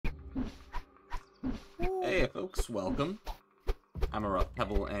Hey folks, welcome. I'm a rough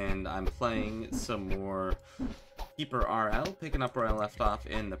Pebble and I'm playing some more KeeperRL, picking up where I left off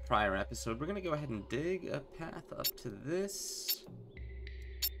in the prior episode. We're gonna go ahead and dig a path up to this.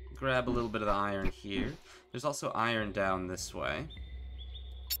 Grab a little bit of the iron here. There's also iron down this way.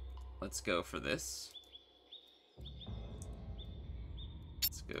 Let's go for this.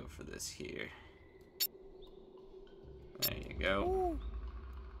 Let's go for this here. There you go.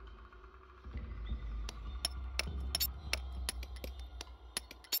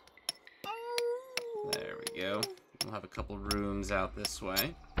 There we go. We'll have a couple rooms out this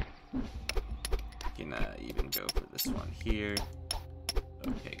way. You can even go for this one here.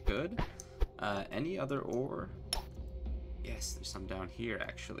 Okay, good. Any other ore? Yes, there's some down here,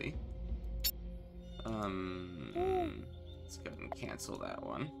 actually. Let's go ahead and cancel that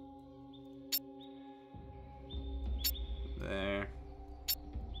one. There.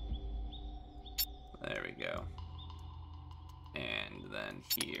 There we go. And then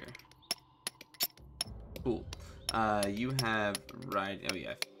here. Cool. You have oh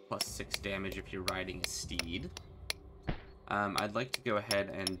yeah, +6 damage if you're riding a steed. I'd like to go ahead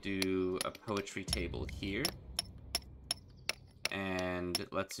and do a poetry table here. And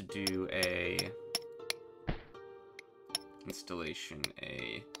let's do a installation,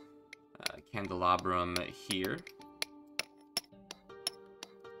 a candelabrum here.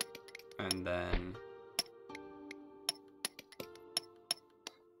 And then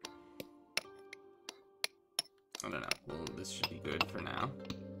I don't know. Well, this should be good for now.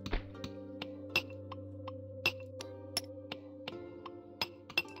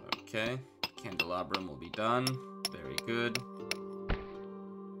 Okay, candelabrum will be done. Very good.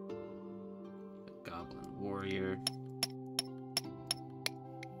 The goblin warrior.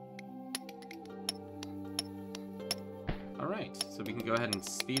 Alright, so we can go ahead and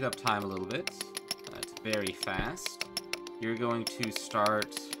speed up time a little bit. It's very fast. You're going to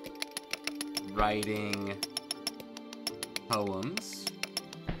start writing poems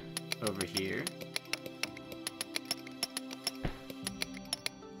over here.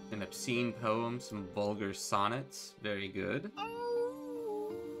 An obscene poem, some vulgar sonnets, very good.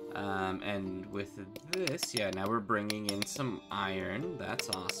 And with this, yeah, now we're bringing in some iron, that's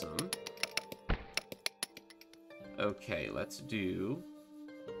awesome. Okay, let's do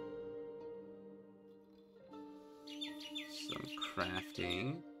some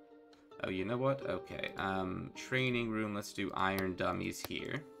crafting. Oh, you know what? Okay, training room, let's do iron dummies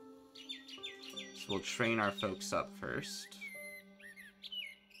here. So we'll train our folks up first.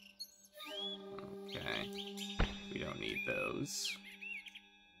 Okay, we don't need those.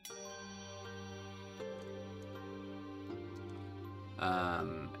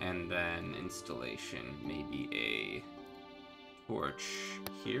 And then installation, maybe a torch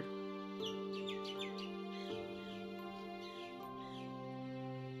here.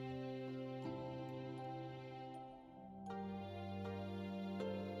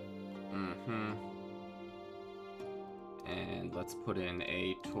 And let's put in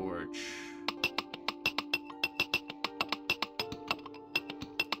a torch.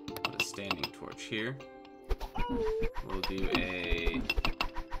 Put a standing torch here. We'll do a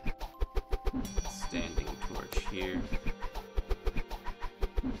standing torch here.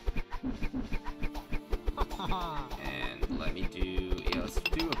 And let me do, yeah, let's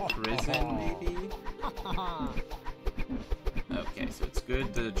do a prison maybe. Okay, so it's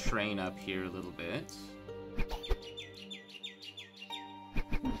good to train up here a little bit.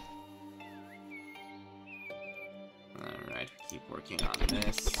 Alright, keep working on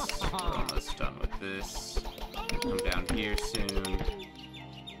this. We're almost done with this. Come down here soon.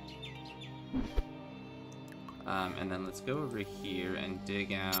 And then let's go over here and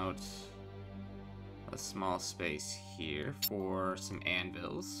dig out a small space here for some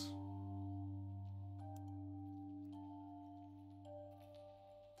anvils.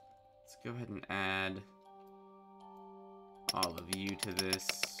 Let's go ahead and add all of you to this.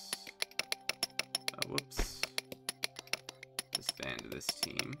 Oh, whoops. Disband this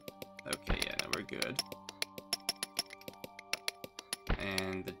team. Okay, yeah, no, we're good.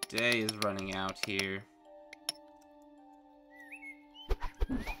 And the day is running out here.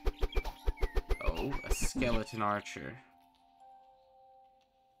 Oh, a skeleton archer.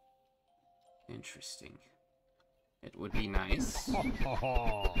 Interesting. It would be nice.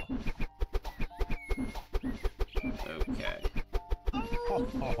 Okay.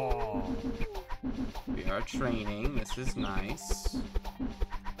 We are training. This is nice.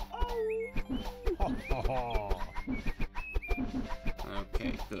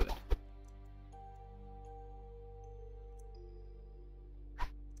 Okay, good.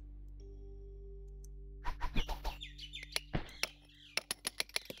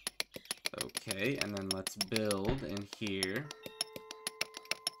 Okay, and then let's build in here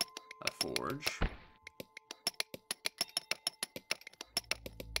a forge.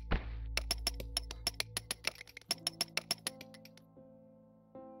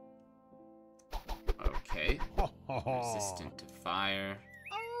 Okay, resistant to fire.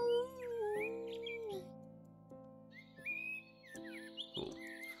 Cool.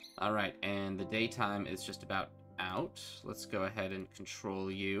 Alright, and the daytime is just about out. Let's go ahead and control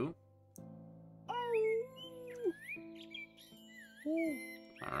you.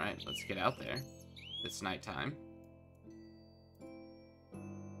 Alright, let's get out there. It's nighttime.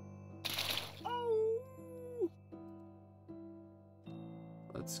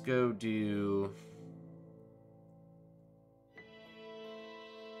 Let's go do...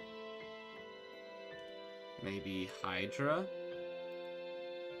 maybe Hydra?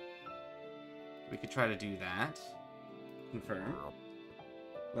 We could try to do that. Confirm.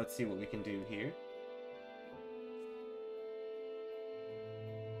 Let's see what we can do here.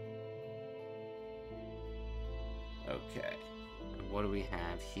 Okay. What do we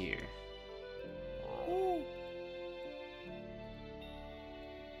have here?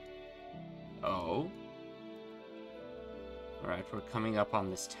 Oh. Alright, we're coming up on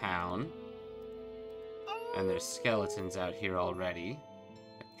this town. And there's skeletons out here already.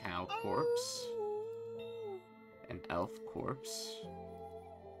 A cow corpse. An elf corpse.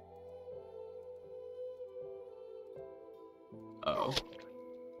 Oh.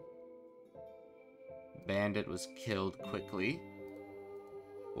 Bandit was killed quickly.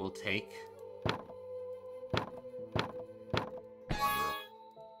 We'll take.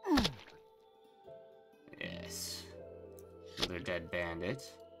 Yes. Another dead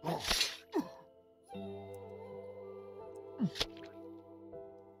bandit.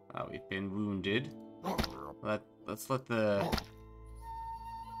 We've been wounded. Let's let the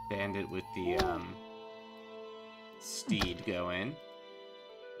bandit with the steed go in.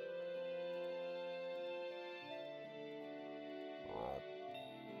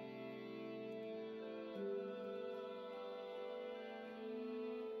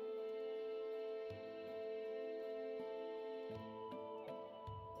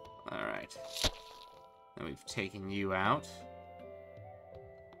 Alright. Now we've taken you out.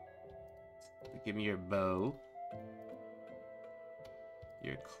 Give me your bow.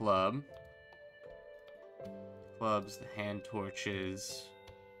 Your club. Clubs, the hand torches.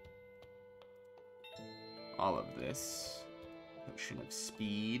 All of this. Potion of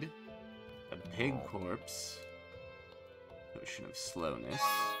speed. A pig corpse. Potion of slowness.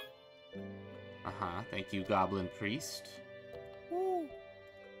 Thank you, Goblin Priest.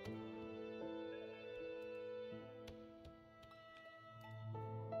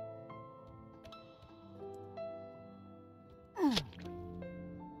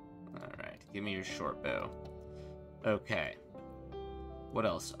 Alright, give me your short bow. Okay. What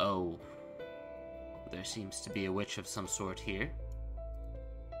else? Oh. There seems to be a witch of some sort here.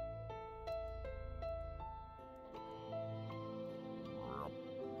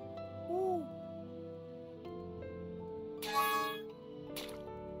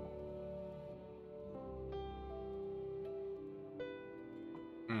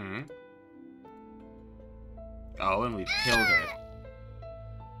 Oh, and we've killed her.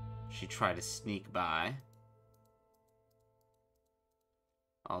 She tried to sneak by.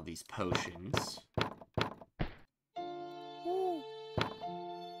 All these potions.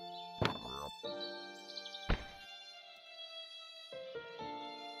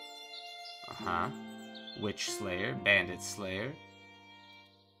 Witch Slayer, Bandit Slayer.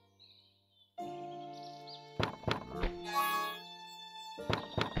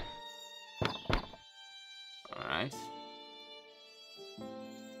 Alright.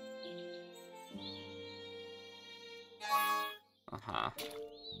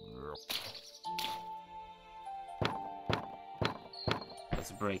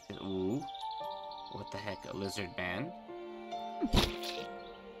 Let's break the... Ooh. What the heck? A lizard man?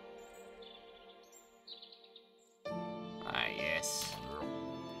 Ah, yes.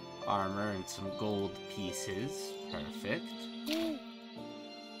 Armor and some gold pieces. Perfect.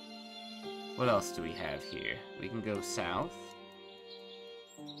 What else do we have here? We can go south.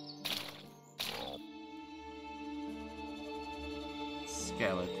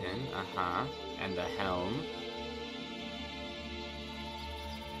 Skeleton, and the helm.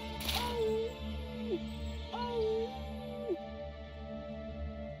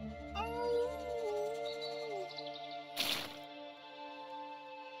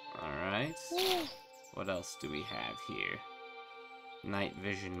 Alright. What else do we have here? Night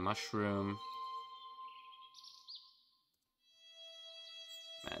vision mushroom.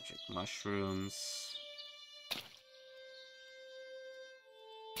 Magic magic mushrooms.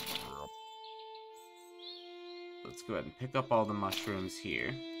 Let's go ahead and pick up all the mushrooms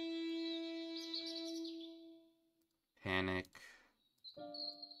here. Panic.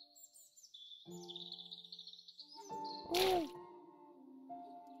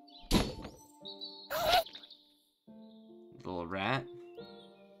 Little rat.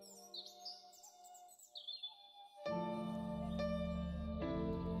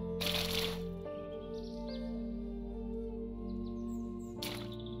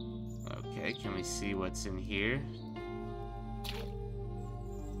 Okay, can we see what's in here?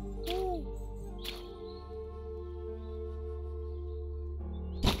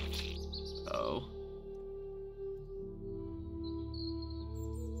 Oh.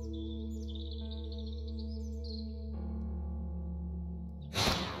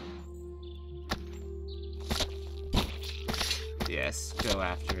 Yes, go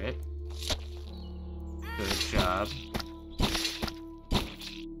after it. Good job.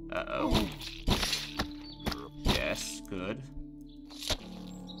 Uh-oh. Yes, good.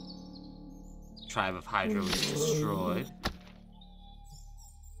 Tribe of Hydra was destroyed.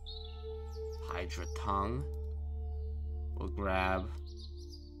 Hydra tongue. We'll grab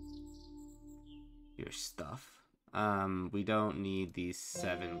your stuff. We don't need these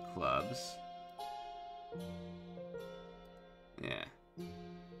 7 clubs. Yeah.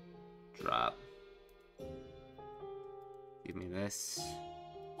 Drop. Give me this.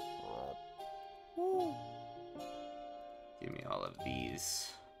 Give me all of these.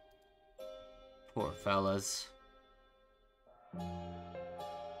 Poor fellas.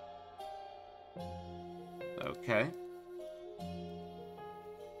 Okay.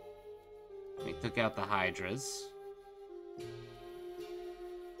 We took out the Hydras.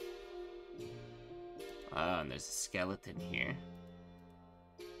 And there's a skeleton here.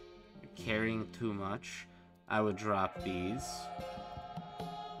 You're carrying too much. I would drop these.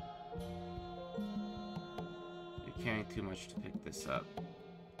 You're carrying too much to pick this up.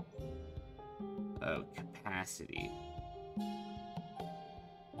 Oh, capacity.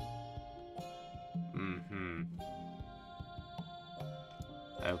 Mm-hmm.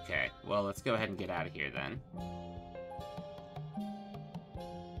 Okay, well, let's go ahead and get out of here then.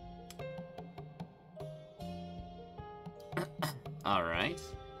 Alright.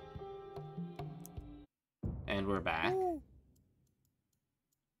 And we're back.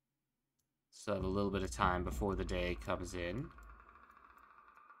 So have a little bit of time before the day comes in.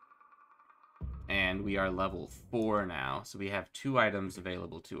 And we are level 4 now, so we have 2 items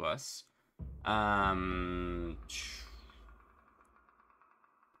available to us.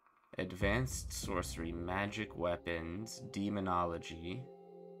 Advanced sorcery, magic weapons, demonology.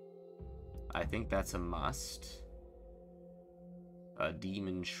 I think that's a must. A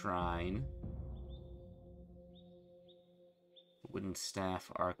demon shrine. Wooden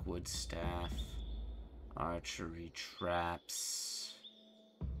staff, arcwood staff. Archery traps.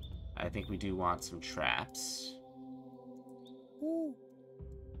 I think we do want some traps.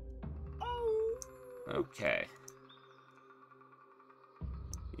 Okay.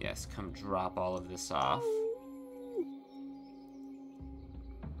 Yes, come drop all of this off.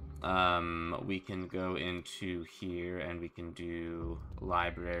 We can go into here and we can do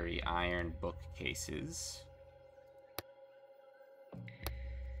library iron bookcases.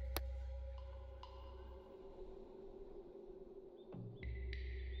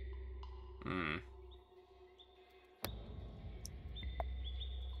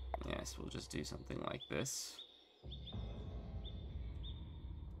 Yes, we'll just do something like this.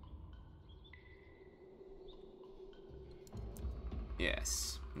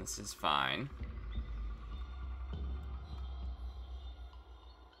 Yes, this is fine.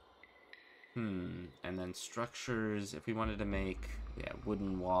 And then structures, if we wanted to make, yeah,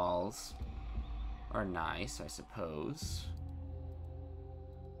 wooden walls are nice, I suppose.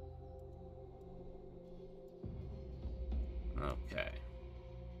 Okay.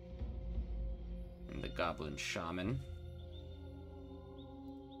 And the goblin shaman.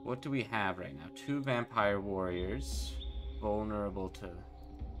 What do we have right now? 2 vampire warriors, vulnerable to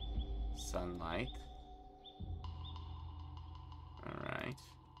sunlight. Alright.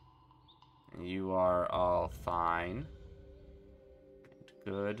 And you are all fine.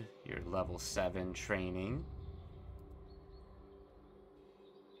 Good. You're level 7 training.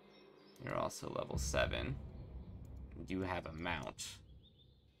 You're also level 7. You have a mount.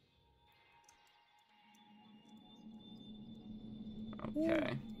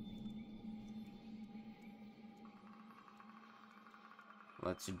 Okay.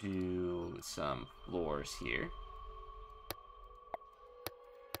 Let's do some floors here.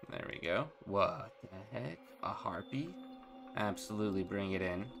 There we go. What the heck? A harpy? Absolutely, bring it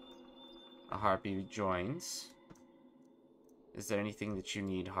in. A harpy joins. Is there anything that you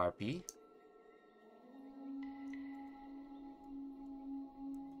need, harpy?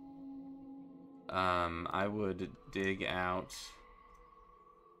 I would dig out...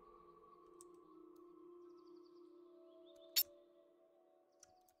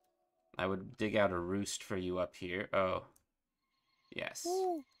 I would dig out a roost for you up here. Oh. Yes.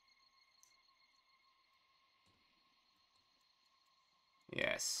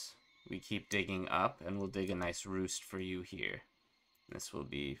 Yes. We keep digging up, and we'll dig a nice roost for you here. This will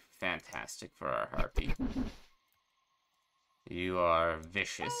be fantastic for our harpy. You are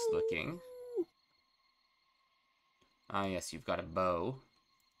vicious looking. Ah, yes, you've got a bow.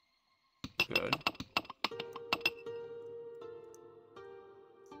 Good.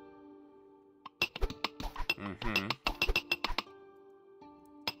 Mm-hmm.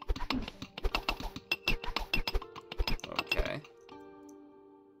 Okay.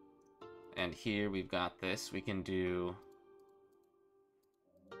 And here we've got this. We can do...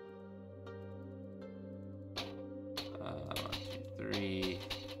 1, 2, 3.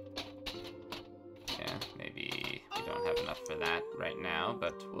 Yeah, maybe we don't have enough for that right now,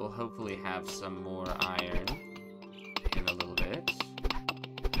 but we'll hopefully have some more iron in a little bit.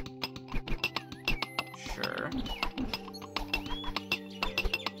 Sure.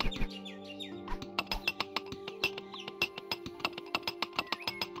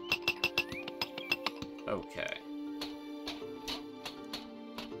 Okay.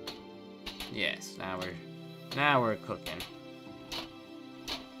 Yes, now we're cooking.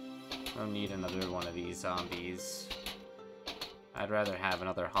 Don't need another one of these zombies. I'd rather have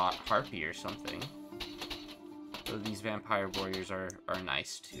another hot harpy or something. So these vampire warriors are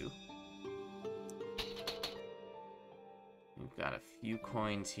nice too. We've got a few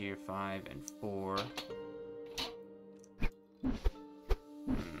coins here, 5 and 4.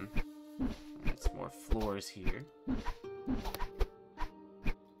 Get some more floors here.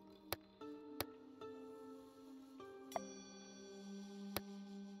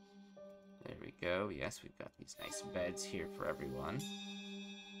 There we go. Yes, we've got these nice beds here for everyone.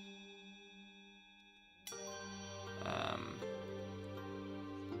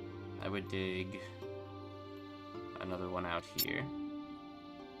 I would dig another one out here.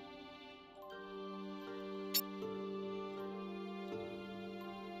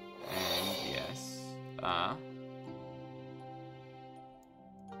 And yes.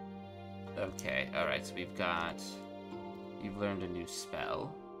 Okay, alright, so we've got... You've learned a new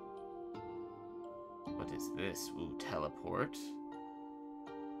spell. What is this? Ooh, teleport.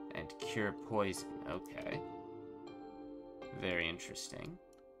 And cure poison. Okay. Very interesting.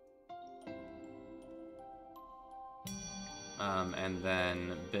 And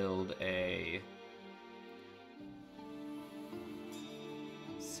then build a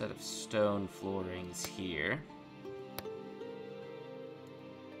set of stone floorings here.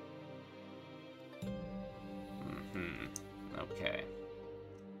 Okay.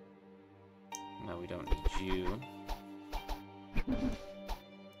 No, we don't need you.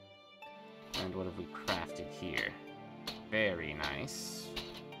 And what have we crafted here? Very nice.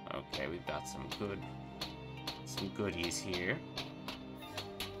 Okay, we've got some goodies here.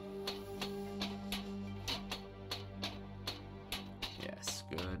 Yes,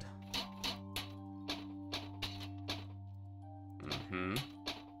 good.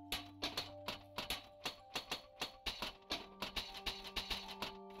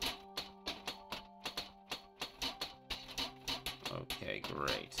 Okay,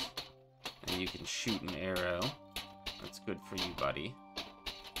 great. And you can shoot an arrow. That's good for you, buddy.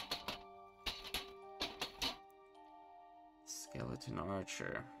 Skeleton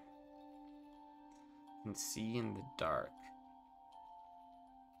archer. Can see in the dark.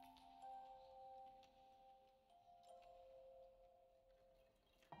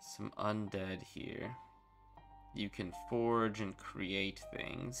 Some undead here. You can forge and create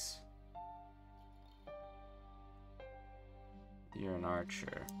things. You're an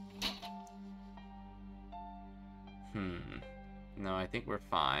archer. No, I think we're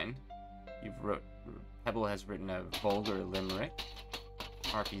fine. Pebble has written a vulgar limerick.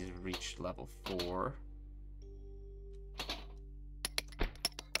 Harpy's reached level 4.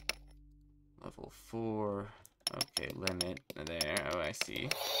 Level 4. Okay, limit there. Oh, I see.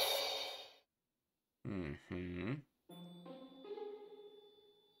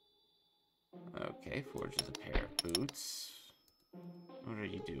 Okay, forges a pair of boots. What are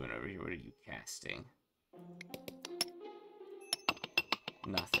you doing over here? What are you casting?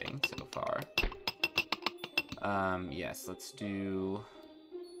 Nothing so far. Yes, let's do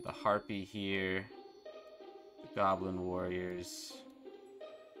the Harpy here, the Goblin Warriors.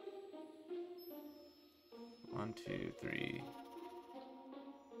 1, 2, 3,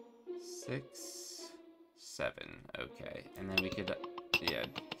 6, 7. Okay, and then we could, yeah,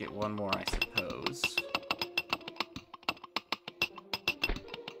 get one more, I suppose.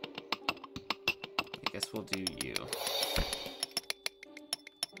 I guess we'll do you.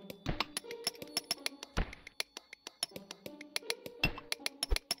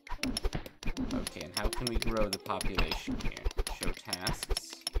 Okay, and how can we grow the population here? Show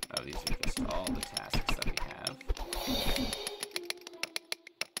tasks. Oh, these are just all the tasks that we have.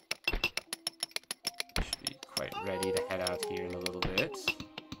 Should be quite ready to head out here in a little bit.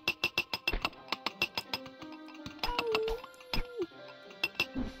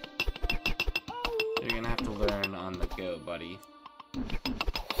 You're gonna have to learn on the go, buddy.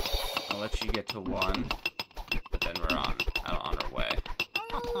 I'll let you get to 1, but then we're on our way.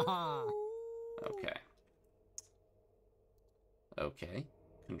 Okay. Okay.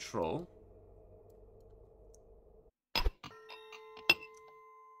 Control.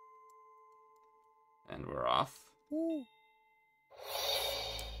 And we're off.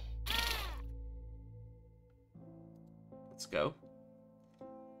 Let's go.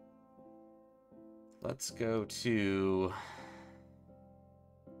 Let's go to...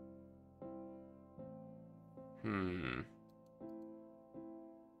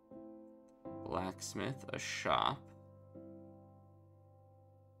 Blacksmith, a shop.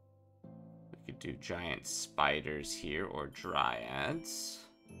 We could do giant spiders here, or dryads.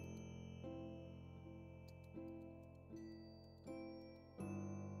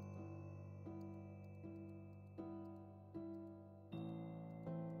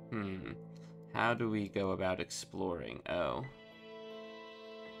 How do we go about exploring? Oh.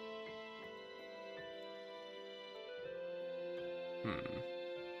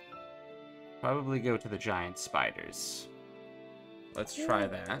 Probably go to the giant spiders. Let's try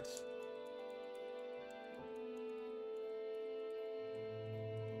that.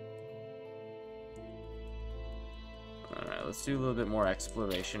 Alright, let's do a little bit more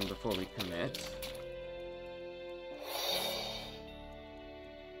exploration before we commit.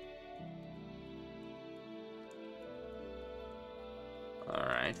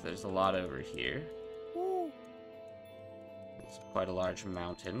 Alright, there's a lot over here. There's quite a large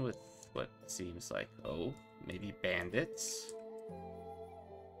mountain with what seems like, oh, maybe bandits.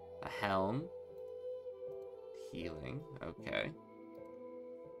 A helm. Healing, okay.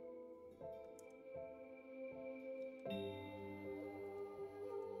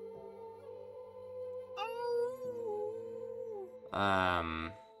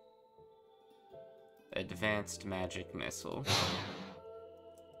 Advanced magic missile.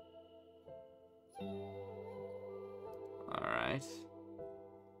 Alright.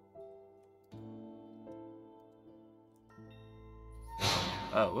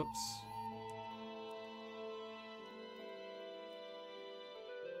 Oh, whoops.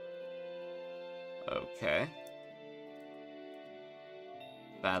 Okay.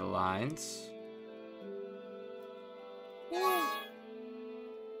 Battle lines.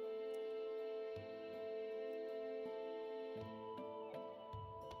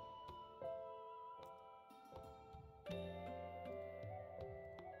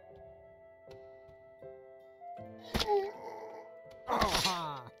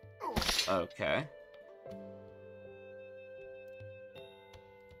 Okay.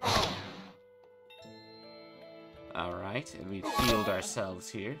 Alright, and we've healed ourselves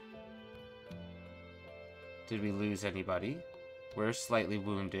here. Did we lose anybody? We're slightly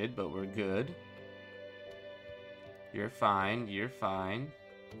wounded, but we're good. You're fine, you're fine.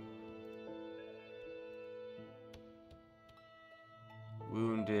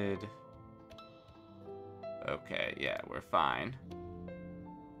 Wounded. Okay, yeah, we're fine.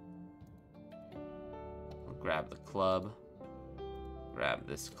 I'll grab the club. Grab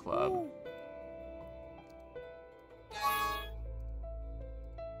this club.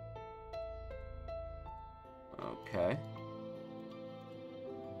 Okay.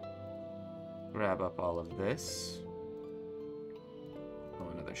 Grab up all of this. Oh,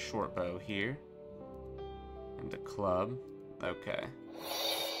 another short bow here. And a club. Okay.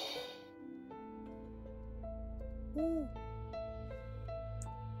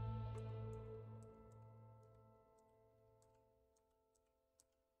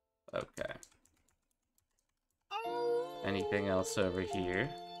 Okay. Anything else over here?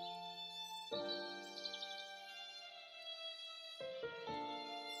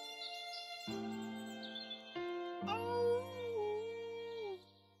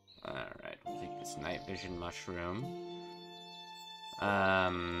 Alright, we'll take this night vision mushroom.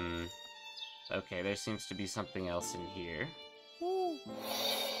 Okay, there seems to be something else in here.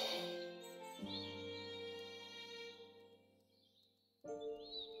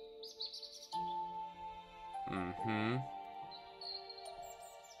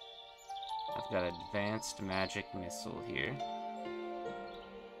 I've got advanced magic missile here.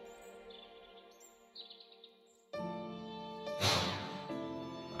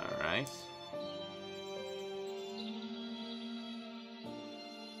 Alright.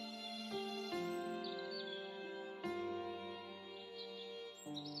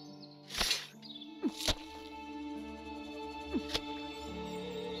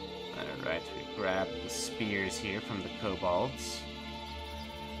 Alright, we grab the spears here from the kobolds.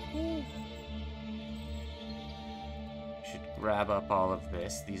 Should grab up all of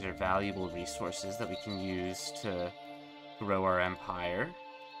this. These are valuable resources that we can use to grow our empire,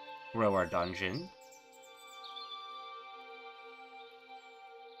 grow our dungeon.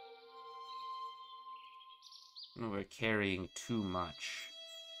 We're carrying too much.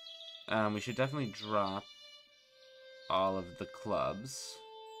 We should definitely drop all of the clubs.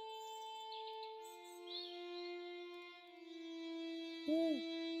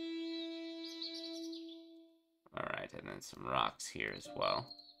 Alright, and then some rocks here as well.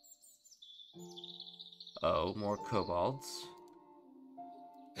 Oh, more kobolds.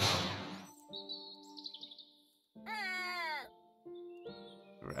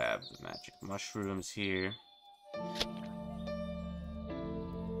 Grab the magic mushrooms here.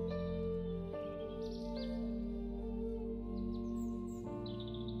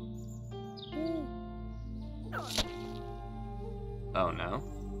 Oh no.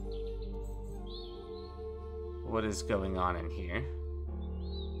 What is going on in here?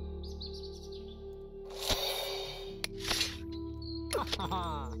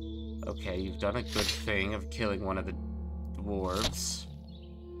 Okay, you've done a good thing of killing one of the dwarves.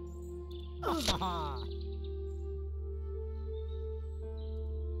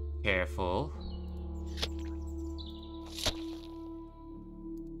 Careful.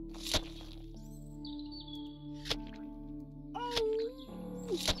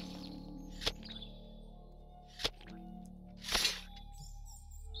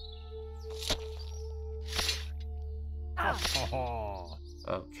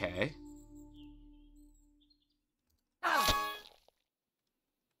 Okay.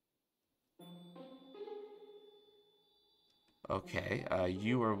 Okay,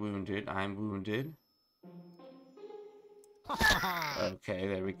 you are wounded. I'm wounded. Okay,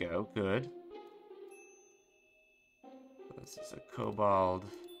 there we go. Good. This is a kobold.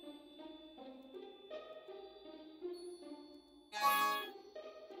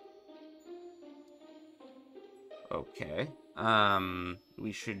 Okay.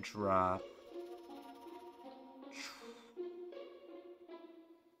 We should drop...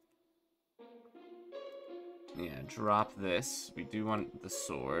 Yeah, drop this. We do want the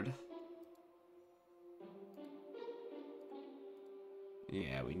sword.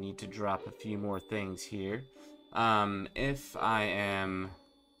 Yeah, we need to drop a few more things here. If I am...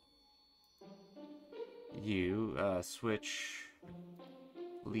 you, switch...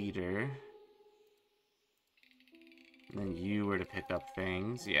 leader... and then you were to pick up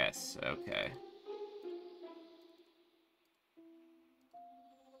things. Yes, okay.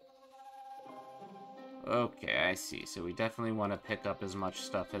 Okay, I see. So we definitely want to pick up as much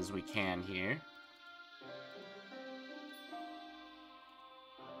stuff as we can here.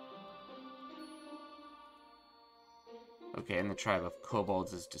 Okay, and the tribe of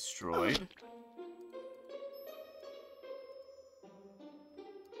kobolds is destroyed.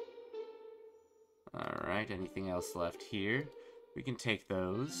 Alright, anything else left here? We can take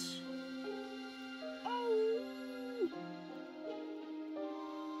those.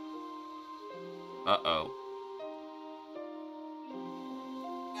 Uh-oh.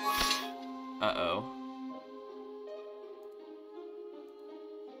 Uh-oh.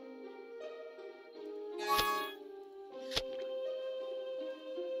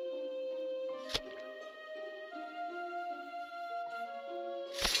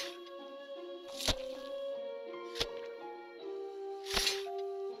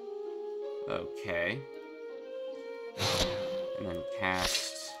 Okay. And then cast...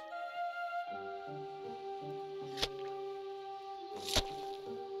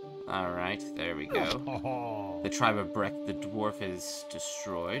 Alright, there we go. The tribe of Breck the dwarf is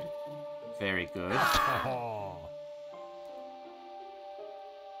destroyed. Very good.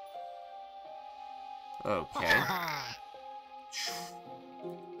 Okay.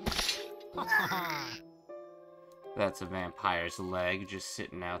 That's a vampire's leg just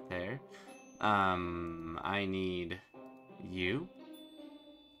sitting out there. I need you.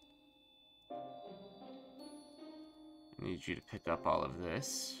 I need you to pick up all of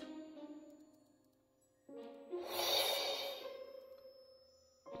this.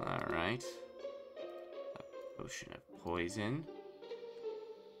 Alright. A potion of poison.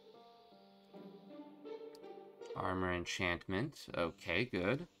 Armor enchantment. Okay,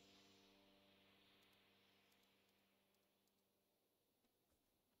 good.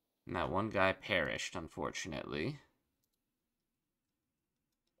 And that one guy perished, unfortunately.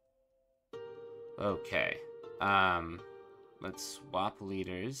 Okay. Let's swap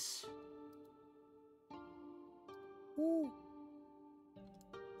leaders.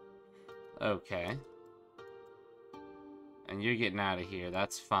 Okay. And you're getting out of here,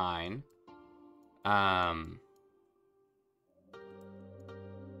 that's fine.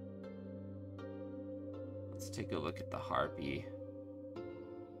 Let's take a look at the harpy.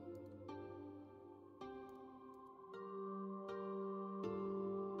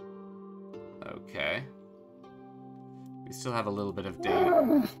 Okay. We still have a little bit of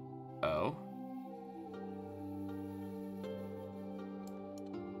data. Oh.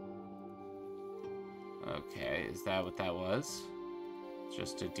 Okay, is that what that was?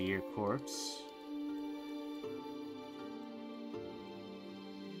 Just a deer corpse?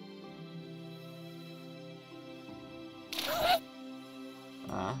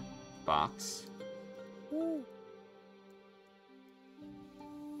 Box.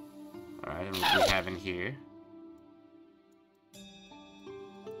 Alright, and what do we have in here?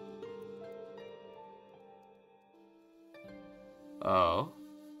 Oh.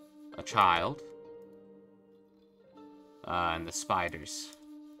 A child. And the spiders.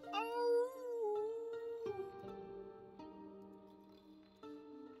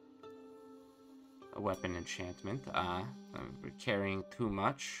 A weapon enchantment. We're carrying too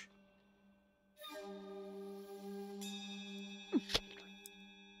much.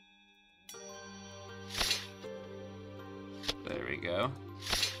 There we go.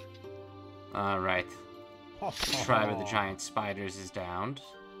 Alright. The tribe of the giant spiders is downed.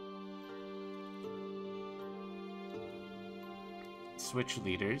 Switch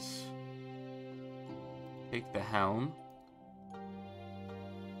leaders. Take the helm.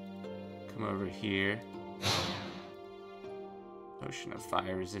 Come over here. Potion of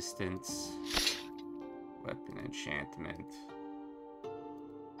fire resistance. Weapon enchantment.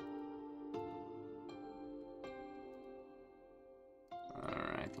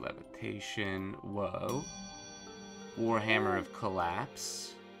 Alright, levitation. Whoa. Warhammer of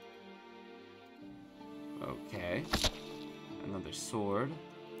collapse. Okay. Another sword.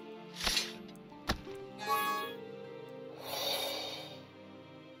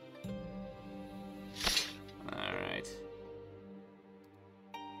 Alright.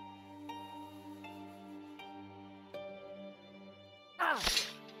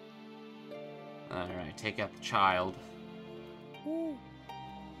 Alright, take out the child. And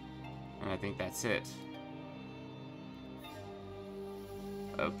I think that's it.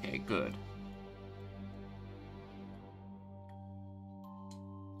 Okay, good.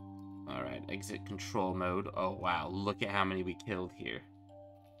 Alright, exit control mode. Oh wow, look at how many we killed here.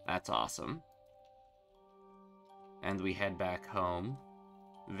 That's awesome. And we head back home.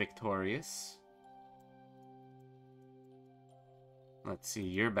 Victorious. Let's see,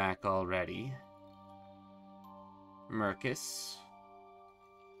 you're back already. Mercus.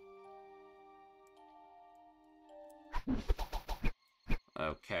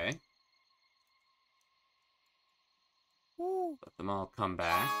 Okay. Let them all come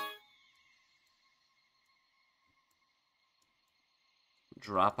back.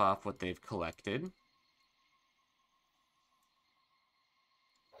 Drop off what they've collected.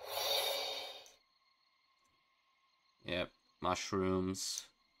 Yep, mushrooms.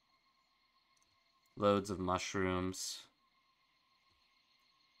 Loads of mushrooms.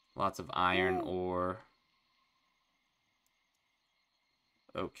 Lots of iron ore.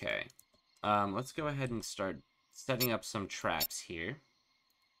 Okay. Let's go ahead and start setting up some traps here.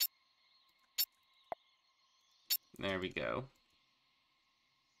 There we go.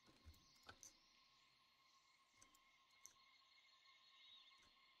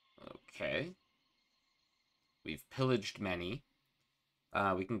 Okay. We've pillaged many.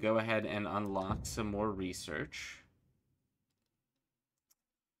 We can go ahead and unlock some more research.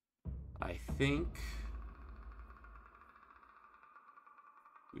 I think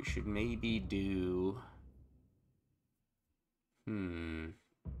we should maybe do...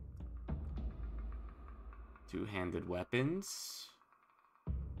 Two-handed weapons.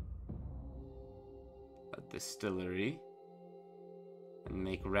 A distillery. And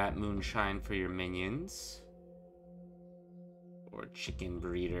make rat moonshine for your minions. Or chicken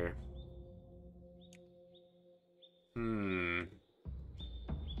breeder. We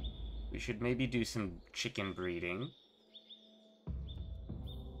should maybe do some chicken breeding.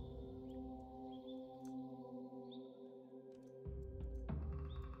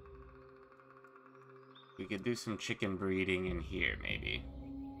 We could do some chicken breeding in here, maybe.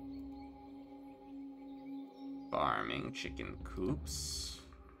 Farming chicken coops.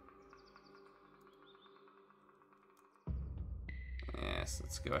 Yes,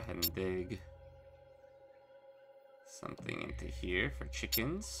 let's go ahead and dig something into here for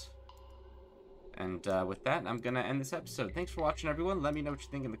chickens. And with that, I'm going to end this episode. Thanks for watching, everyone. Let me know what you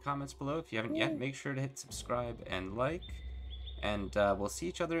think in the comments below. If you haven't yet, make sure to hit subscribe and like. And we'll see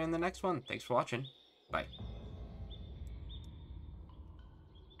each other in the next one. Thanks for watching. Bye.